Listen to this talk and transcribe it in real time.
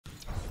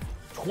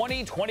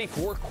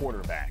2024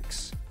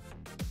 quarterbacks.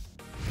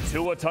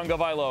 Tua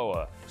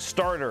Tagovailoa,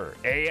 starter,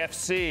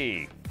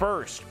 AFC,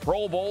 first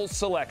Pro Bowl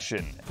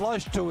selection.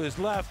 Flush to his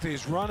left,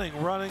 he's running,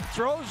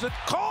 throws it,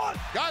 caught,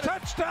 got it.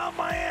 Touchdown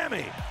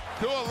Miami.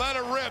 Tua, let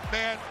it rip,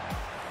 man.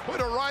 Put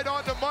it right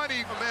on the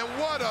money, man.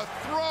 What a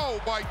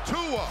throw by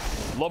Tua.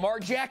 Lamar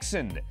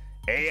Jackson,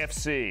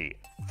 AFC,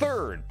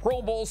 third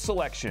Pro Bowl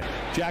selection.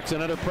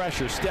 Jackson under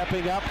pressure,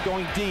 stepping up,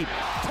 going deep.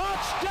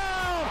 Touchdown!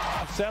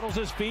 Settles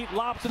his feet,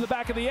 lobs to the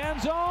back of the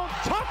end zone.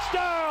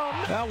 Touchdown!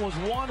 That was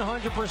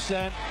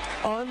 100%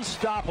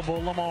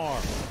 unstoppable Lamar.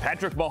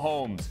 Patrick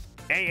Mahomes,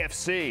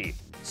 AFC,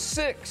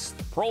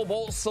 sixth Pro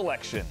Bowl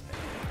selection.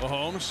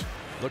 Mahomes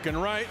looking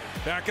right,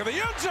 back of the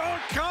end zone,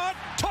 caught,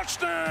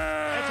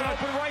 touchdown! It's an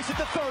open race at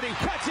the 30,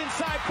 cuts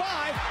inside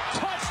 5,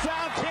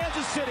 touchdown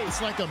Kansas City.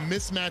 It's like a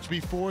mismatch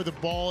before the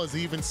ball is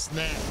even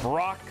snapped.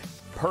 Brock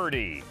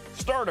Purdy,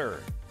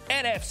 starter,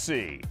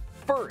 NFC,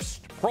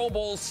 first Pro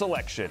Bowl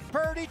selection.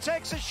 Purdy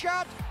takes a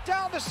shot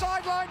down the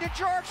sideline to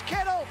George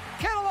Kittle.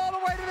 Kittle all the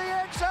way to the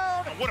end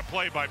zone. What a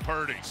play by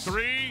Purdy.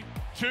 3,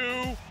 2,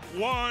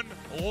 1,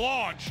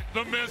 launch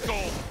the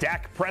missile.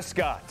 Dak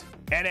Prescott,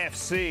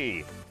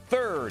 NFC,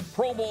 third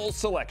Pro Bowl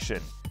selection.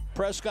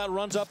 Prescott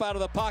runs up out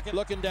of the pocket,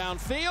 looking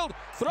downfield,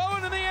 throw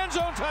into the end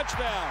zone,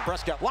 touchdown.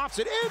 Prescott lofts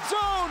it, end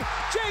zone,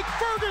 Jake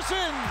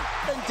Ferguson.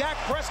 And Dak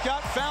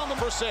Prescott found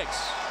number 6.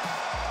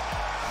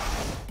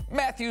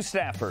 Matthew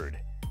Stafford,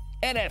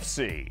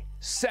 NFC,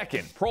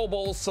 second Pro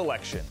Bowl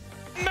selection.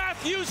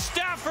 Matthew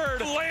Stafford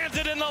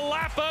landed in the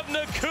lap of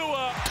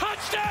Nakua.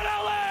 Touchdown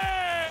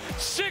LA!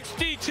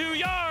 62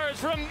 yards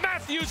from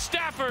Matthew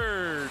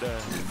Stafford.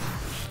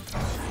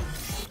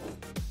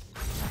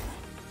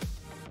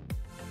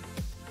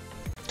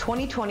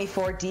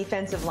 '24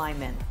 defensive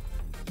lineman.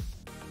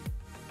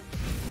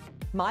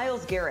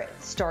 Myles Garrett,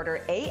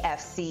 starter,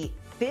 AFC,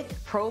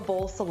 fifth Pro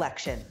Bowl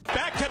selection.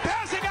 Back to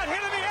pass, he got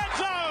hit in the end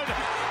zone.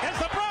 As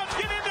the Browns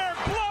get in there,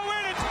 blow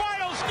in, it's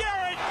Myles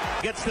Garrett.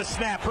 Gets the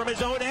snap from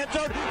his own end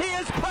zone. He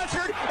is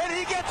pressured, and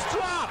he gets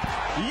dropped.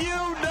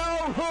 You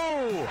know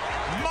who?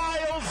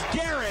 Myles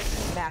Garrett.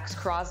 Max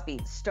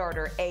Crosby,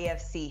 starter,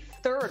 AFC,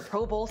 third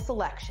Pro Bowl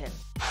selection.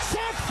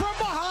 Sack from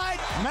behind.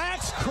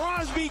 Max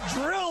Crosby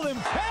drilled him,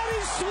 and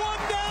he swung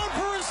down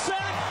for a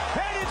sack,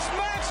 and it's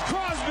Max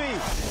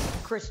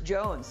Crosby. Chris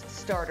Jones,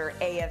 starter,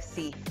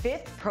 AFC,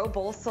 fifth Pro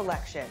Bowl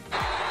selection.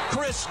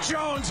 Chris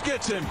Jones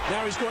gets him.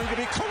 Now he's going to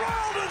be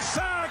corralled and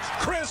sacked.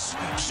 Chris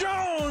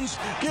Jones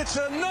gets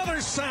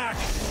another sack.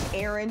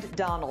 Aaron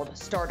Donald,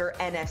 starter,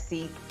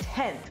 NFC,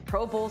 10th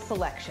Pro Bowl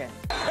selection.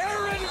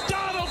 Aaron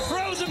Donald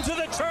throws him to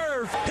the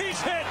turf.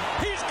 He's hit.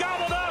 He's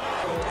gobbled up.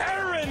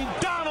 Aaron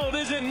Donald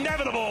is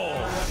inevitable.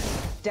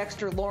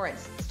 Dexter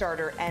Lawrence,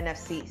 starter,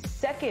 NFC,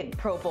 second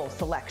Pro Bowl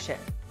selection.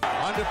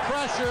 Under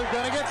pressure,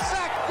 gonna get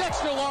sacked.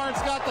 Dexter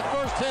Lawrence got the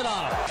first hit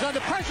on him. He's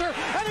under pressure,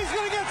 and he's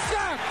gonna get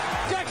sacked.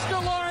 Dexter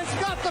Lawrence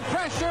got the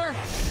pressure.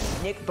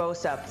 Nick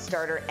Bosa,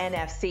 starter,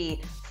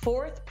 NFC,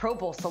 fourth Pro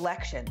Bowl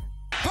selection.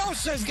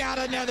 Bosa's got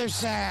another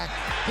sack.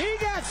 He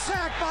got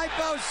sacked by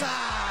Bosa.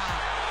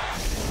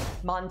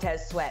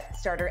 Montez Sweat,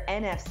 starter,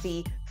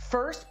 NFC,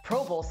 first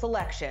Pro Bowl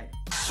selection.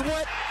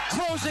 Sweat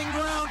closing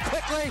ground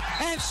quickly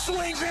and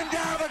swings him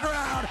down the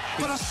ground.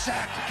 But a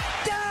sack.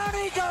 Down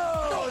he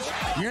goes.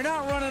 You're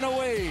not running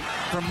away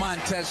from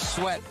Montez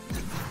Sweat.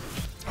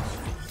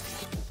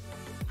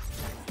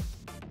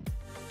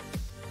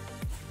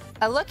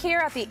 A look here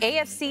at the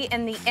AFC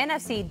and the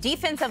NFC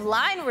defensive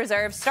line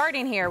reserves,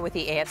 starting here with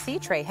the AFC.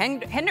 Trey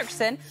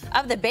Hendrickson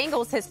of the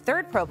Bengals, his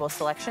third Pro Bowl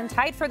selection,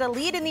 tied for the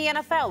lead in the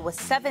NFL with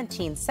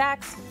 17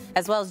 sacks,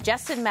 as well as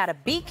Justin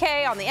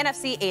Madubuike on the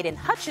NFC, Aiden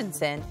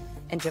Hutchinson,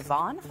 and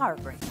Javon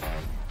Hargrave.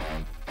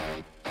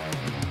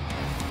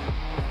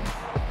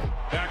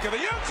 Back of the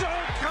end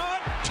zone,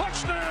 caught,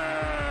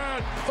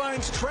 touchdown!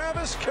 Finds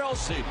Travis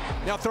Kelce.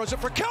 Now throws it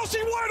for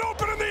Kelce, wide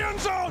open in the end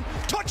zone.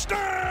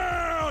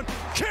 Touchdown!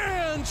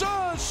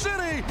 Kansas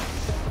City!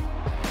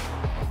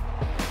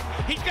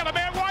 He's got a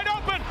man wide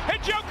open,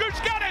 and Njoku's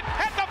got it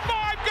at the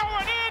 5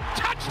 going in.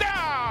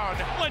 Touchdown!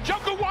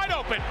 Njoku wide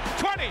open.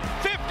 20,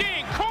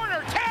 15,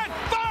 corner, 10,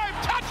 5,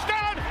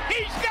 touchdown!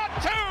 He's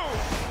got 2!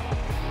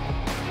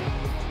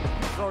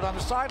 Throw it on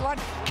the sideline.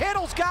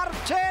 Kittle's got him.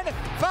 10,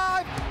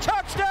 5,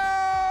 touchdown!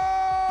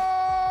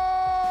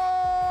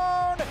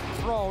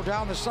 Throw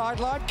down the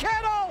sideline.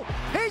 Kittle!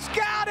 He's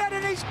got it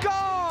and he's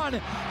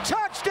gone!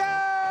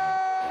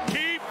 Touchdown!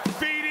 Keep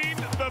feeding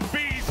the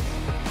beast.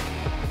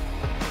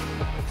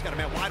 He's got a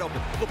man wide open.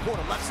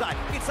 Laporta left side,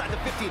 inside the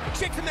 15.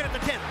 Shakes him in at the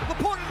 10.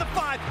 Laporta to the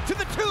 5, to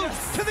the 2,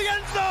 to the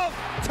end zone.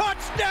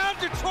 Touchdown,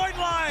 Detroit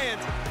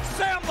Lions.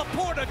 Sam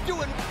Laporta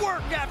doing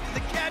work after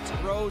the catch.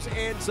 Rose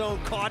end zone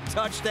caught,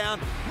 touchdown.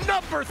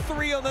 Number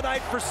 3 on the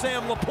night for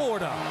Sam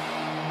Laporta.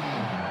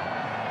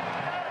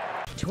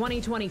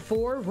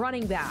 2024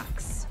 running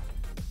backs.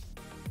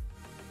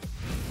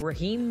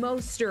 Raheem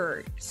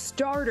Mostert,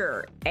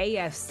 starter,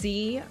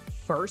 AFC,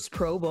 first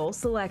Pro Bowl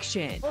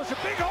selection. There's a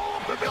big hole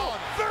up the middle.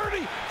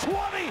 30,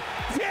 20,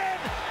 10,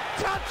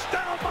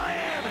 touchdown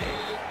Miami.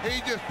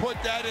 He just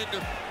put that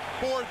into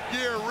fourth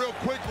gear real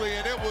quickly,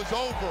 and it was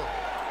over.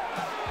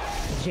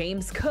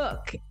 James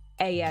Cook,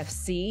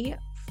 AFC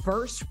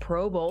first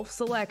Pro Bowl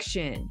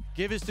selection.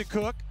 Give is to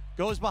Cook.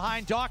 Goes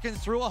behind Dawkins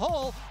through a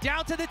hole,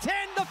 down to the 10,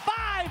 the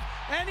 5,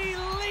 and he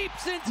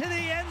leaps into the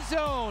end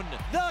zone.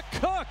 The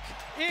Cook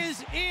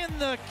is in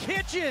the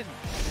kitchen.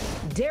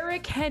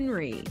 Derrick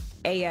Henry,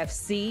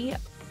 AFC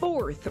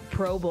fourth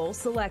Pro Bowl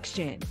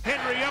selection.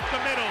 Henry up the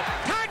middle.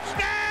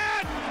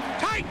 Touchdown!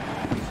 Tight!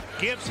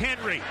 Gives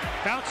Henry.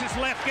 Bounces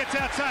left, gets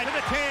outside to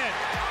the 10,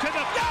 to the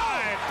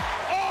 5.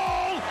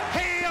 All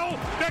hail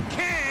the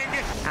king!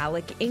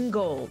 Alec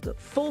Ingold,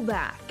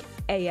 fullback,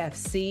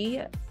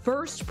 AFC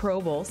first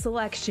Pro Bowl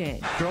selection.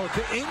 Throw it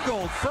to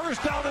Ingold,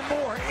 first down and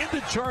more into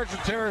Charger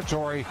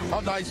territory. How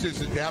nice is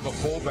it to have a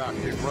fullback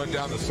that can run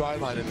down the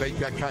sideline and make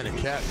that kind of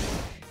catch?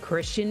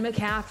 Christian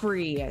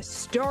McCaffrey,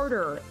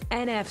 starter,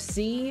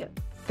 NFC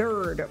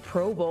third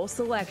Pro Bowl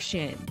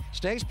selection.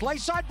 Stays play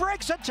side,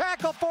 breaks a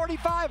tackle,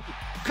 45,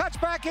 cuts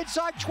back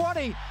inside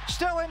 20,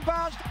 still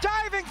inbounds,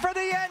 diving for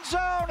the end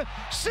zone.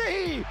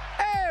 CMC,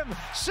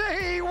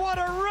 what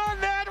a run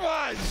that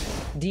was!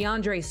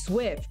 DeAndre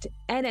Swift,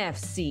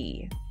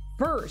 NFC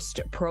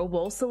first Pro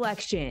Bowl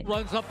selection.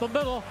 Runs up the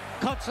middle,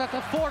 cuts at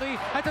the 40,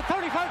 at the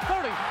 35,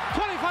 40,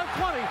 25,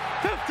 20,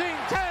 15,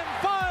 10,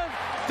 5.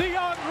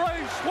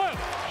 DeAndre Swift.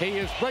 He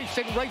is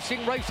racing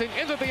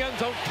into the end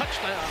zone.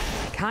 Touchdown.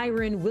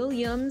 Kyren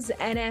Williams,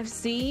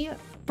 NFC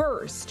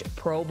first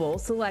Pro Bowl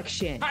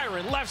selection.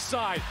 Kyren left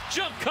side,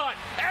 jump cut,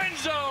 end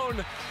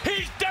zone.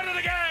 He's done it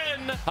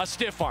again. A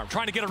stiff arm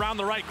trying to get around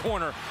the right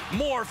corner.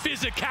 More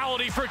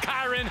physicality for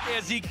Kyren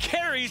as he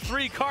carries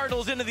 3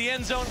 Cardinals into the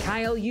end zone.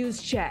 Kyle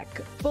Juszczyk,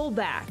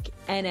 fullback,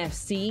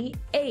 NFC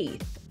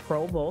eighth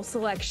Pro Bowl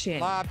selection.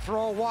 Lob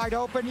throw wide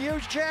open,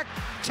 Juszczyk,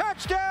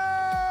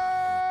 touchdown!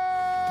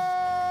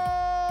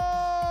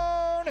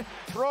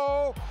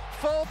 Throw,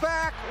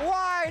 fullback,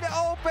 wide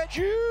open,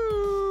 Juice!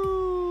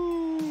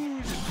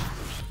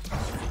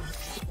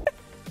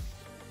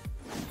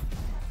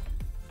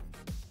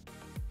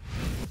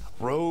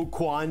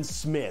 Roquan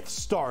Smith,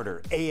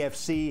 starter,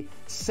 AFC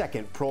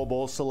second Pro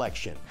Bowl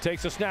selection.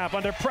 Takes a snap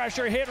under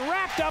pressure, hit,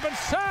 wrapped up and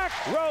sacked.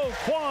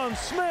 Roquan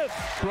Smith.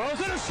 Throws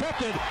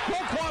intercepted.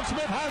 Roquan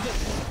Smith has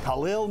it.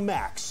 Khalil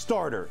Mack,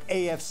 starter,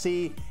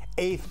 AFC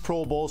eighth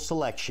Pro Bowl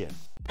selection.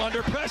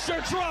 Under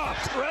pressure,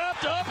 dropped,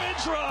 wrapped up and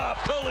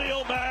dropped.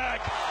 Khalil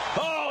Mack.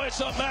 Oh, it's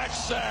a Mack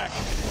sack.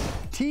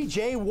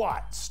 TJ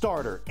Watt,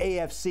 starter,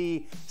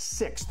 AFC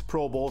sixth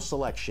Pro Bowl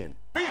selection.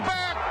 He's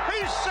back.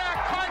 He's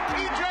sacked by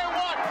TJ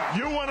Watt.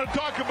 You want to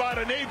talk about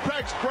an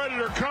apex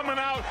predator coming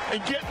out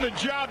and getting the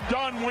job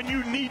done when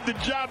you need the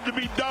job to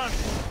be done.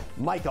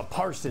 Micah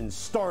Parsons,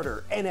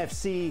 starter,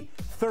 NFC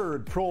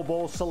third Pro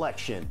Bowl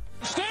selection.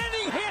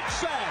 Standing hit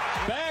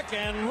sack. Back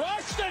and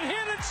rushed and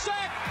hit and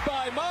sacked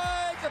by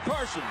Micah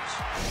Parsons.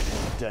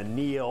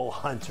 Danielle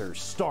Hunter,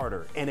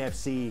 starter,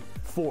 NFC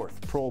fourth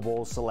Pro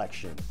Bowl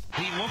selection.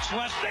 He looks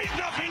left, there's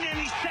nothing, and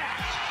he's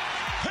sacked.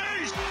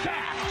 He's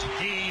sacked.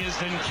 He is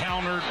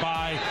encountered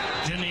by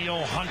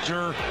Danielle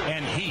Hunter,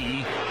 and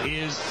he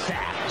is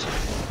sacked.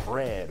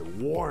 Fred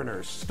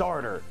Warner,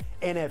 starter,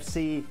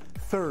 NFC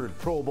third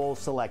Pro Bowl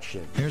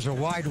selection. Here's a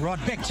wide run,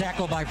 big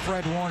tackle by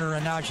Fred Warner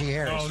and Najee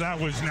Harris. Oh, that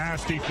was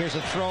nasty. Here's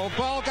a throw,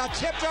 ball got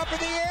tipped up in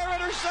the air,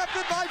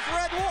 intercepted by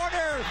Fred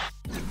Warner.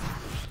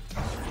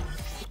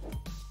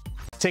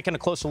 Taking a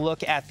closer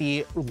look at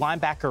the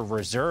linebacker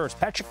reserves.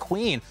 Patrick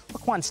Queen,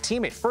 Roquan's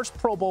teammate, first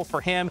Pro Bowl for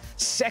him,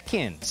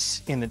 second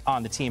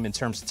on the team in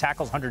terms of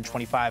tackles,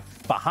 125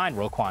 behind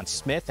Roquan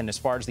Smith. And as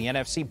far as the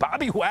NFC,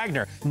 Bobby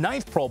Wagner,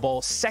 ninth Pro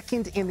Bowl,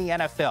 second in the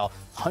NFL,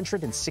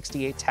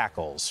 168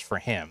 tackles for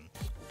him.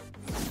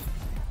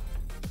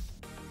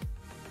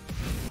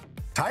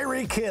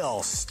 Tyreek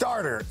Hill,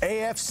 starter,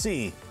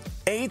 AFC,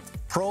 eighth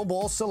Pro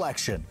Bowl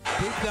selection.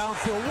 Deep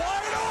downfield,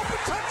 wide open,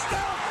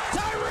 touchdown,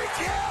 Tyreek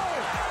Hill!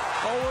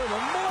 Over the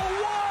middle,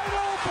 wide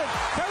open,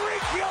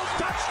 Tyreek Hill,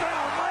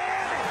 touchdown,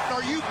 Miami!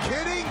 Are you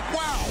kidding?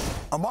 Wow.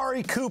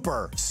 Amari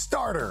Cooper,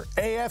 starter,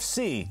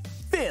 AFC,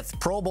 fifth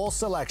Pro Bowl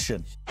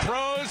selection.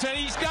 Throws, and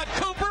he's got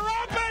Cooper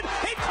open.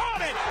 He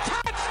caught it.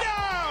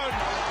 Touchdown!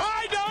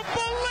 I don't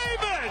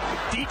believe it.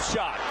 Deep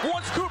shot.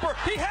 Wants Cooper.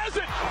 He has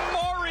it.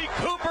 Amari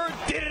Cooper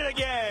did it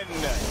again.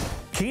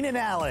 Keenan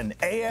Allen,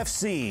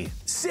 AFC,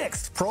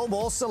 sixth Pro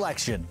Bowl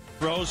selection.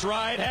 Throws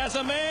right, has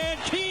a man.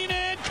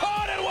 Keenan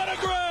caught it. What a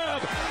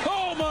grab.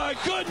 Oh, my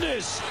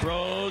goodness.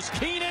 Throws.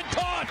 Keenan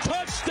caught.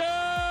 Touchdown.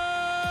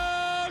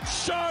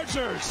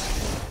 Chargers.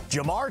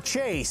 Jamar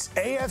Chase,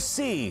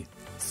 AFC,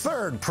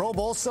 third Pro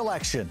Bowl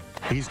selection.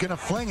 He's going to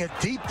fling it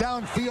deep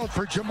downfield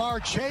for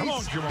Jamar Chase. Come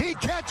on, Jamar. He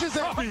catches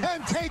it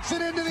and takes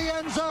it into the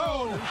end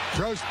zone.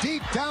 Throws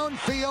deep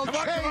downfield. Come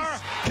on, Chase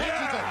Jamar.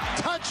 catches it.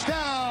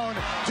 Touchdown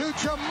to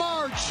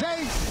Jamar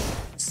Chase.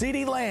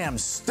 CeeDee Lamb,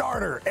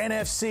 starter,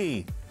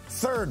 NFC,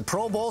 third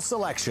Pro Bowl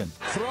selection.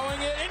 Throwing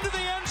it into the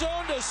end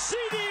zone to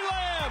C.D.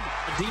 Lamb.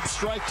 A deep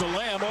strike to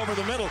Lamb over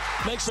the middle.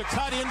 Makes a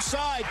cut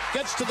inside.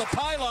 Gets to the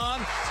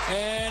pylon.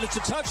 And it's a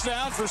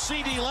touchdown for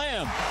C.D.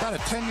 Lamb. Got a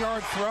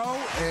 10-yard throw,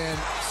 and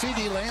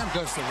C.D. Lamb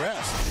does the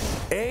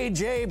rest.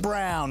 A.J.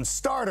 Brown,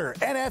 starter,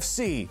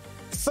 NFC,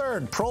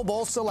 third Pro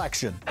Bowl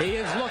selection. He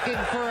is looking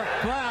for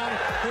Brown,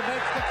 who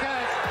makes the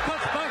catch.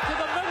 Cuts back to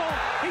the middle.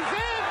 He's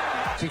in.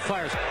 He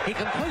fires. He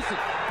completes it.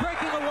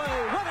 Breaking away.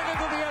 Running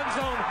into the end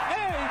zone.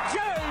 A.J.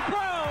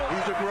 Brown.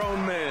 He's a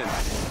grown man.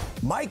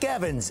 Mike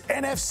Evans,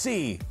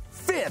 NFC,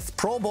 fifth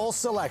Pro Bowl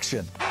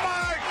selection.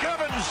 Mike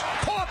Evans.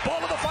 Caught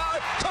ball to the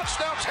 5.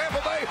 Touchdown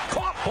Tampa Bay.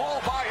 Caught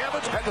ball by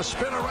Evans. Had to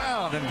spin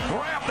around and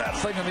grab that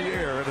thing in the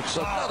air. And it's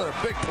another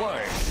big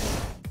play.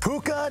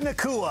 Puka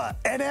Nacua,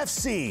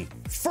 NFC,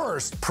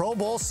 first Pro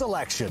Bowl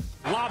selection.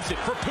 Lobs it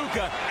for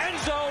Puka. End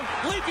zone.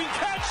 Leaping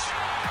catch.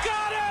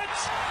 Got it.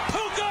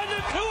 Puka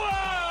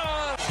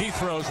Nacua. He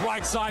throws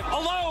right side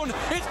alone.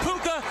 It's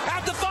Puka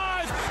at the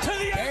 5 to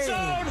the end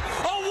zone.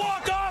 A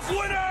walk-off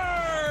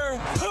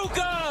winner.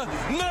 Puka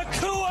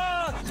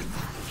Nacua.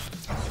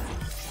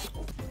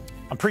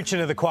 I'm preaching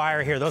to the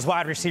choir here. Those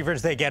wide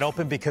receivers, they get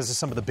open because of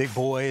some of the big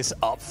boys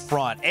up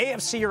front.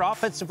 AFC, your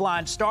offensive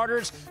line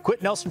starters.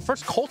 Quentin Nelson,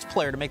 first Colts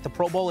player to make the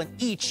Pro Bowl in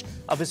each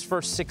of his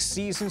first 6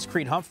 seasons.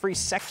 Creed Humphrey,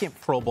 second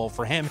Pro Bowl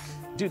for him.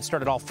 Dude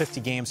started all 50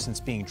 games since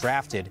being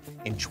drafted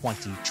in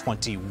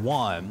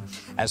 2021.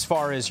 As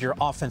far as your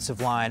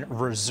offensive line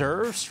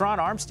reserves, Ron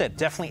Armstead,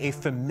 definitely a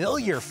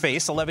familiar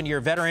face,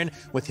 11-year veteran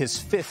with his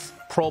 5th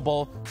Pro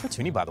Bowl.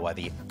 Fortuny, by the way,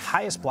 the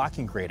highest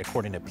blocking grade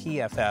according to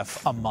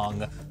PFF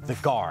among the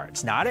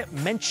guards. Now, I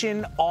didn't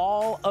mention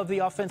all of the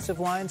offensive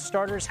line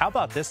starters. How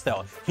about this,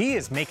 though? He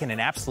is making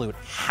an absolute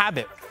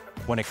habit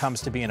when it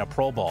comes to being a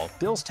Pro Bowl.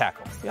 Bills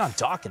tackle, Leon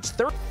Dawkins,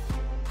 third.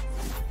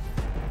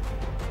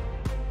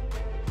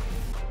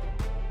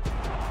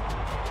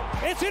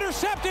 It's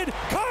intercepted.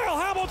 Kyle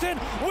Hamilton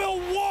will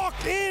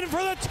walk in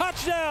for the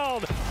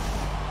touchdown.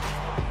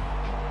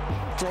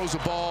 Throws a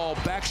ball,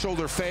 back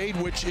shoulder fade,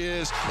 which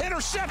is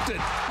intercepted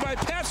by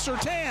Pat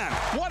Surtain.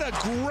 What a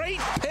great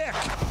pick.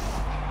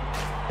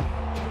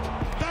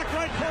 Back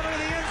right corner of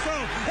the end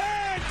zone.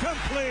 And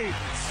complete.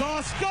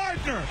 Sauce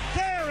Gardner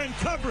there in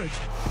coverage.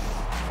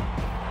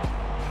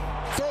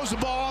 Throws the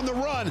ball on the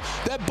run.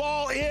 That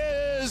ball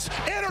is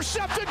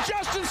intercepted.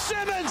 Justin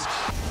Simmons.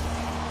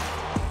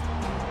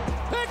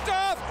 Picked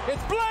off.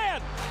 It's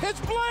Bland.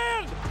 It's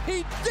Bland.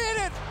 He did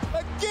it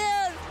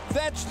again.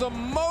 That's the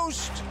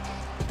most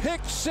pick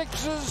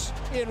sixes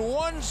in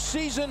one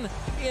season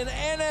in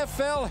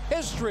NFL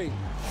history.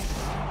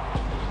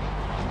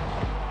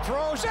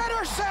 Throws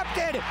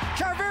intercepted.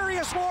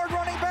 Charvarius Ward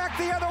running back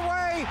the other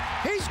way.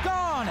 He's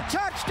gone.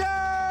 Touchdown.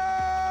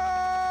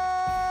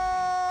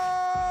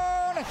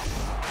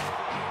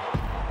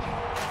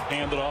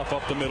 Handed off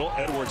up the middle.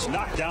 Edwards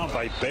knocked down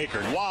by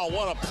Baker. Wow,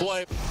 what a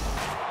play.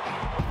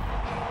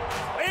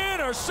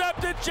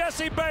 Intercepted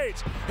Jesse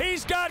Bates.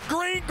 He's got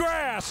green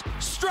grass.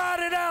 Stride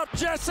it out,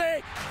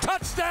 Jesse.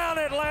 Touchdown,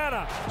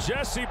 Atlanta.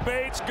 Jesse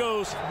Bates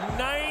goes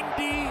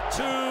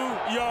 92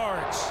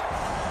 yards.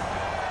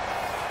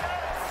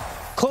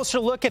 Closer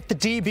look at the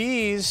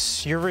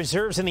DBs, your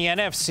reserves in the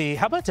NFC.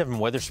 How about Devin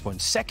Witherspoon?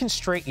 Second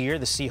straight year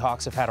the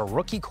Seahawks have had a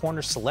rookie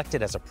corner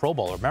selected as a Pro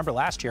Bowler. Remember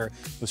last year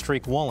it was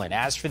Tariq Woolen.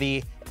 As for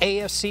the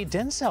AFC,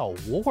 Denzel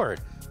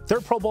Ward.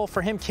 Third Pro Bowl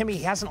for him. Kimmy,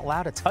 he hasn't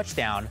allowed a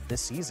touchdown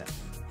this season.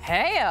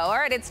 Hey-o. All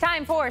right, it's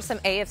time for some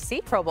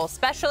AFC Pro Bowl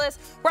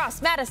specialists. Ross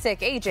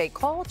Matisic, A.J.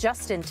 Cole,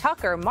 Justin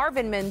Tucker,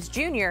 Marvin Mims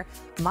Jr.,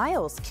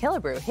 Miles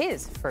Killebrew,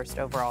 his first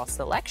overall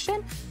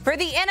selection. For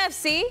the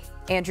NFC,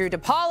 Andrew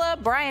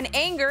DePaula, Brian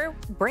Anger,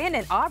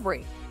 Brandon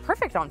Aubrey.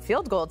 Perfect on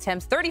field goal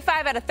attempts,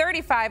 35 out of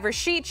 35,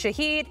 Rashid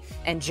Shaheed,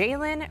 and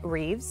Jalen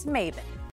Reeves-Maybin.